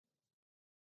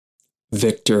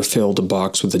Victor filled a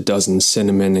box with a dozen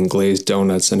cinnamon and glazed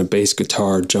donuts and a bass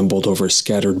guitar jumbled over a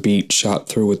scattered beat shot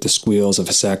through with the squeals of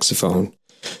a saxophone.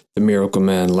 The Miracle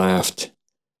Man laughed.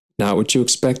 "Not what you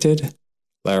expected?"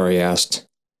 Larry asked.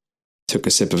 Took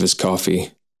a sip of his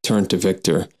coffee, turned to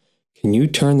Victor. "Can you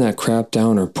turn that crap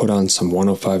down or put on some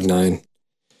 105.9?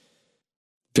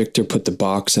 Victor put the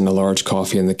box and a large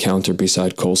coffee on the counter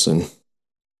beside Colson.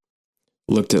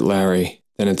 Looked at Larry,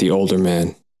 then at the older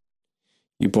man.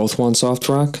 "You both want soft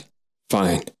rock?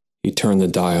 Fine." He turned the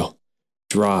dial.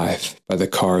 "Drive" by the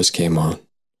Cars came on.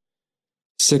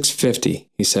 $6.50,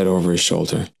 he said over his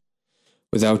shoulder.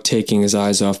 Without taking his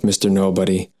eyes off Mr.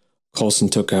 Nobody, Colson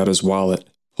took out his wallet,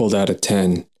 pulled out a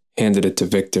 10, handed it to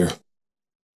Victor.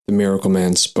 The Miracle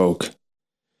Man spoke.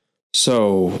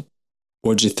 "So,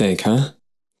 what'd you think, huh?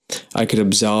 I could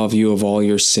absolve you of all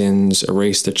your sins,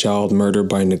 erase the child murder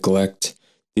by neglect,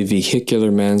 the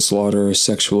vehicular manslaughter,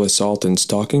 sexual assault, and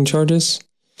stalking charges?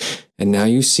 And now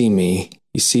you see me.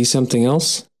 You see something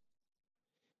else?"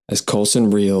 As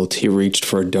Colson reeled, he reached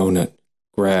for a donut,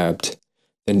 grabbed,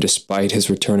 then despite his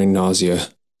returning nausea,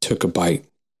 took a bite.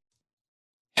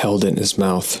 Held it in his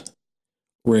mouth.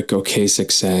 Rick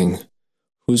Ocasek sang,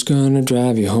 "Who's gonna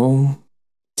drive you home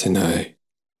tonight?"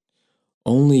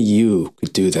 "Only you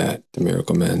could do that," the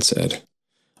Miracle Man said.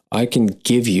 "I can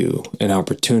give you an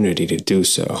opportunity to do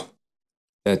so.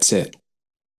 That's it."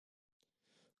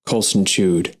 Colson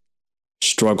chewed,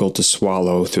 struggled to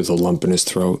swallow through the lump in his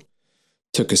throat,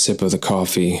 took a sip of the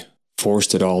coffee,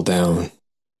 forced it all down.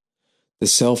 The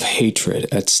self-hatred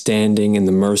at standing in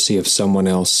the mercy of someone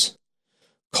else.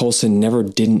 Colson never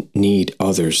didn't need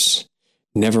others,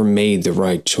 never made the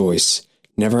right choice,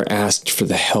 never asked for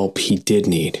the help he did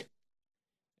need.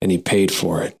 And he paid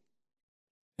for it.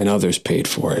 And others paid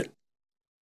for it.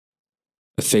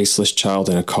 A faceless child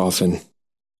in a coffin.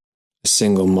 A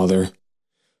single mother.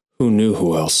 Who knew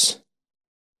who else?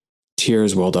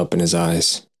 Tears welled up in his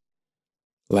eyes.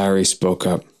 Larry spoke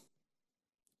up.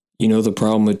 "You know the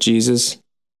problem with Jesus?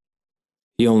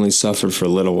 He only suffered for a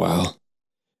little while.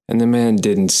 And the man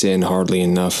didn't sin hardly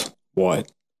enough.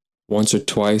 What? Once or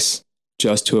twice?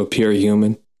 Just to appear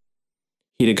human?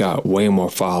 He'd have got way more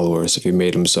followers if he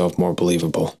made himself more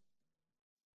believable."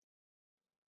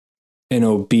 An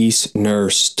obese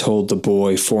nurse told the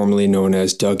boy formerly known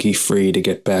as Dougie Free to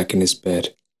get back in his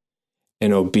bed.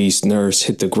 An obese nurse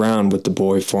hit the ground with the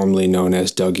boy formerly known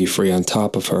as Dougie Free on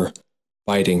top of her,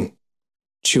 biting,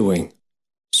 chewing,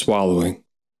 swallowing.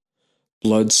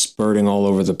 Blood spurting all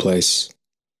over the place.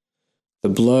 The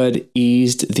blood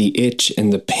eased the itch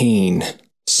and the pain,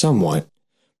 somewhat,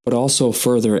 but also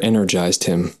further energized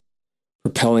him,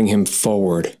 propelling him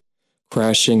forward,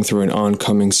 crashing through an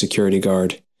oncoming security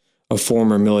guard, a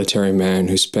former military man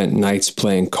who spent nights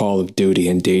playing Call of Duty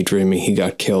and daydreaming he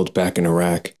got killed back in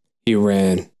Iraq. He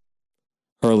ran,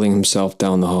 hurling himself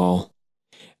down the hall.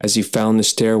 As he found the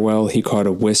stairwell, he caught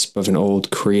a wisp of an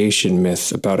old creation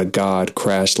myth about a god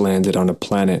crash-landed on a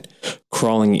planet,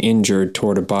 crawling injured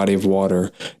toward a body of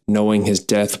water, knowing his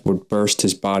death would burst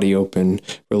his body open,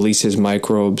 release his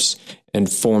microbes,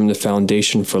 and form the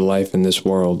foundation for life in this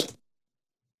world.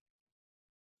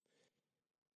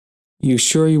 "You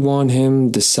sure you want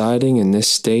him deciding in this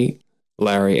state?"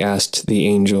 Larry asked the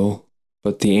angel,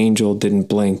 but the angel didn't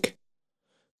blink.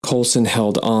 Colson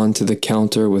held on to the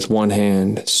counter with one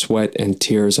hand, sweat and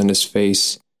tears on his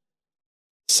face.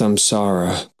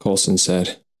 "Samsara," Colson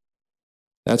said.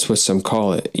 "That's what some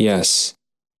call it, yes.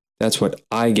 That's what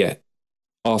I get.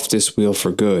 Off this wheel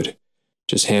for good.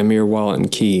 Just hand me your wallet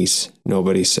and keys,"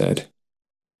 Nobody said.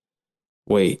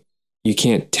 "Wait, you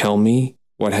can't tell me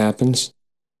what happens?"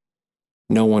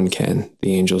 "No one can,"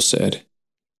 the angel said.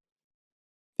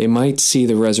 "They might see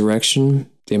the resurrection.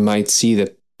 They might see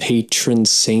the patron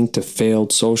saint of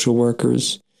failed social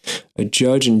workers. A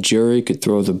judge and jury could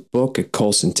throw the book at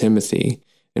Colson Timothy,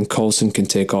 and Colson can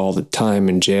take all the time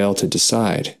in jail to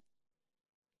decide."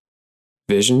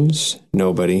 "Visions?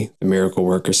 Nobody," the miracle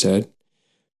worker said.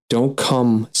 "Don't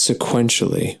come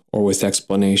sequentially or with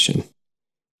explanation.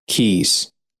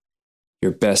 Keys.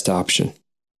 Your best option."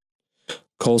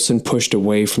 Colson pushed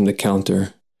away from the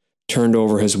counter, turned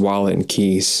over his wallet and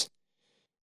keys.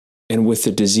 "And with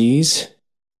the disease?"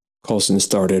 Colson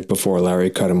started before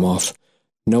Larry cut him off.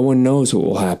 "No one knows what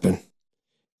will happen."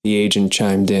 The agent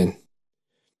chimed in.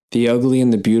 "The ugly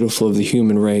and the beautiful of the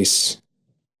human race."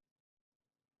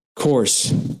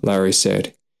 "Course," Larry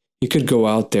said. "You could go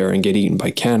out there and get eaten by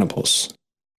cannibals."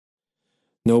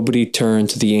 Nobody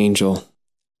turned to the angel.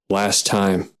 "Last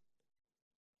time."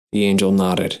 The angel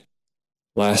nodded.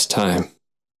 "Last time.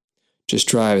 Just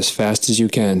drive as fast as you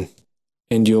can,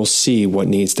 and you'll see what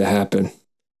needs to happen.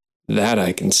 That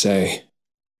I can say.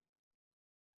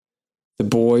 The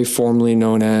boy, formerly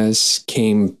known as,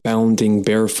 came bounding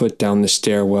barefoot down the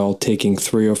stairwell, taking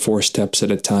 3 or 4 steps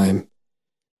at a time.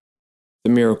 The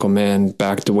miracle man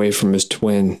backed away from his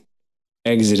twin,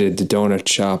 exited the donut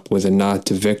shop with a nod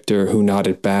to Victor, who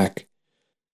nodded back,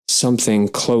 something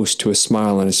close to a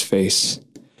smile on his face.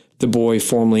 The boy,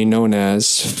 formerly known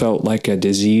as, felt like a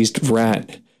diseased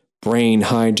rat, brain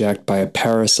hijacked by a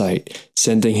parasite,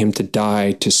 sending him to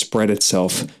die to spread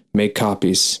itself, make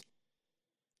copies.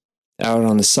 Out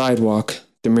on the sidewalk,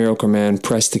 the miracle man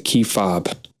pressed the key fob,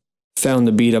 found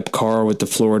the beat-up car with the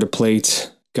Florida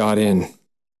plates, got in.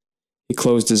 He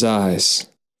closed his eyes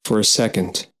for a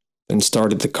second, then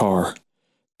started the car,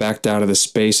 backed out of the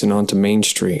space and onto Main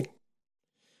Street.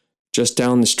 Just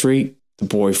down the street, the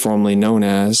boy formerly known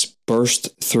as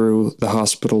burst through the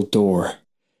hospital door,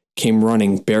 came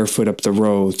running barefoot up the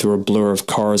road through a blur of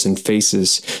cars and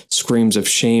faces, screams of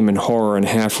shame and horror and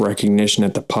half-recognition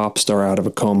at the pop star out of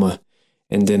a coma,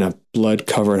 and in a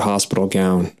blood-covered hospital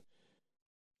gown.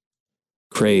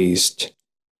 Crazed,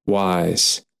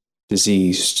 wise,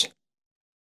 diseased.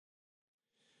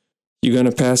 "You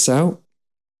gonna pass out?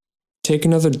 Take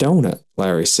another donut,"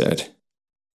 Larry said.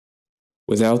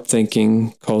 Without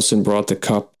thinking, Colson brought the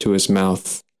cup to his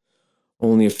mouth.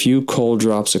 Only a few cold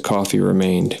drops of coffee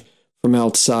remained. From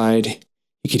outside,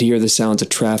 he could hear the sounds of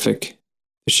traffic,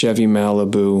 the Chevy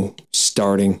Malibu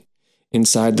starting.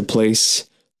 Inside the place,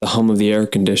 the hum of the air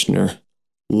conditioner,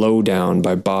 Lowdown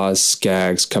by Boz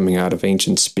Scaggs coming out of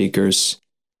ancient speakers.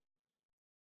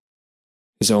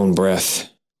 His own breath.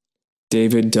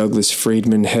 David Douglas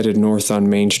Friedman headed north on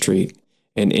Main Street.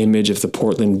 An image of the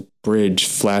Portland Bridge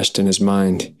flashed in his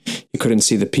mind. He couldn't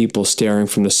see the people staring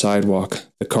from the sidewalk,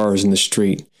 the cars in the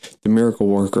street. The miracle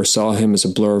worker saw him as a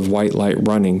blur of white light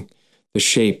running, the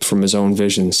shape from his own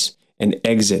visions, an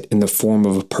exit in the form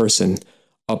of a person.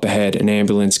 Up ahead, an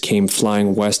ambulance came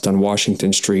flying west on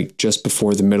Washington Street just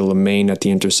before the middle of Main at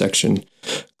the intersection,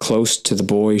 close to the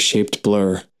boy-shaped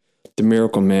blur. The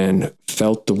miracle man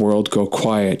felt the world go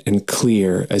quiet and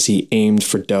clear as he aimed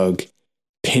for Doug,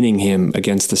 pinning him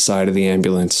against the side of the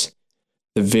ambulance.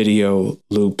 The video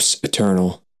loops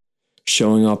eternal,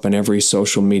 showing up on every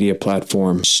social media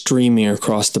platform, streaming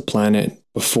across the planet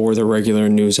before the regular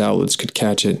news outlets could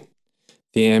catch it.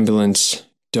 The ambulance,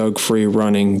 Doug free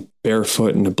running,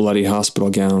 barefoot in a bloody hospital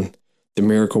gown. The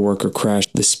miracle worker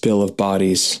crashed, the spill of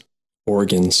bodies,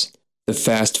 organs, the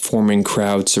fast-forming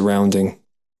crowd surrounding.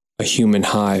 A human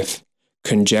hive,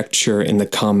 conjecture in the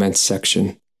comments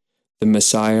section. The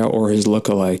Messiah or his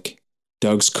look-alike,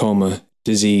 Doug's coma,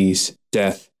 disease,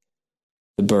 death,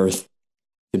 the birth,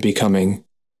 the becoming,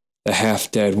 the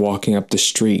half-dead walking up the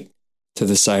street to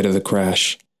the site of the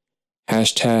crash.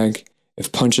 Hashtag,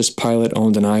 if Pontius Pilate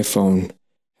owned an iPhone.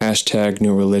 Hashtag,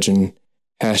 new religion.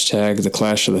 Hashtag, the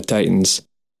Clash of the Titans.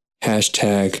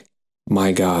 Hashtag,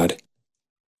 my God.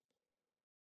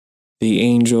 The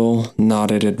angel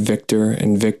nodded at Victor,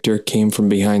 and Victor came from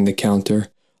behind the counter,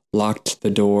 locked the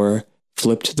door,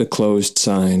 flipped the closed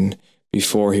sign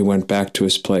before he went back to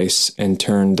his place and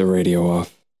turned the radio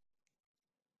off.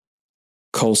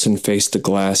 Colson faced the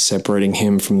glass separating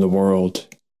him from the world,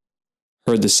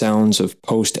 heard the sounds of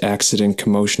post-accident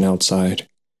commotion outside,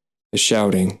 the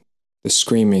shouting, the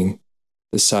screaming,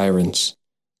 the sirens.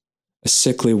 A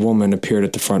sickly woman appeared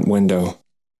at the front window,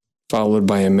 followed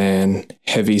by a man,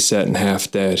 heavy-set and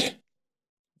half-dead.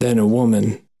 Then a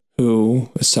woman, who,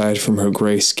 aside from her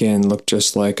gray skin, looked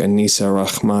just like Anissa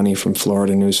Rahmani from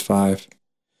Florida News 5.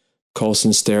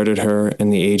 Colson stared at her,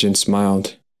 and the agent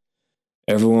smiled.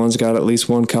 Everyone's got at least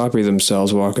one copy of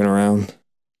themselves walking around.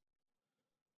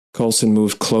 Colson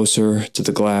moved closer to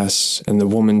the glass, and the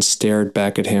woman stared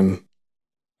back at him,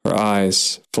 her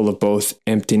eyes full of both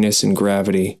emptiness and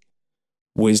gravity,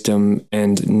 wisdom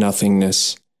and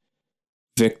nothingness.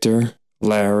 Victor,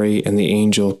 Larry, and the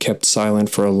angel kept silent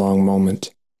for a long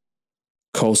moment.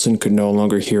 Colson could no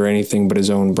longer hear anything but his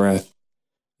own breath,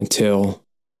 until,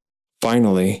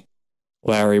 finally,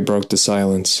 Larry broke the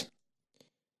silence.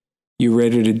 "You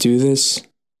ready to do this?"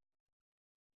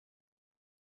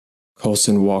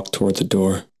 Colson walked toward the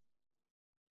door.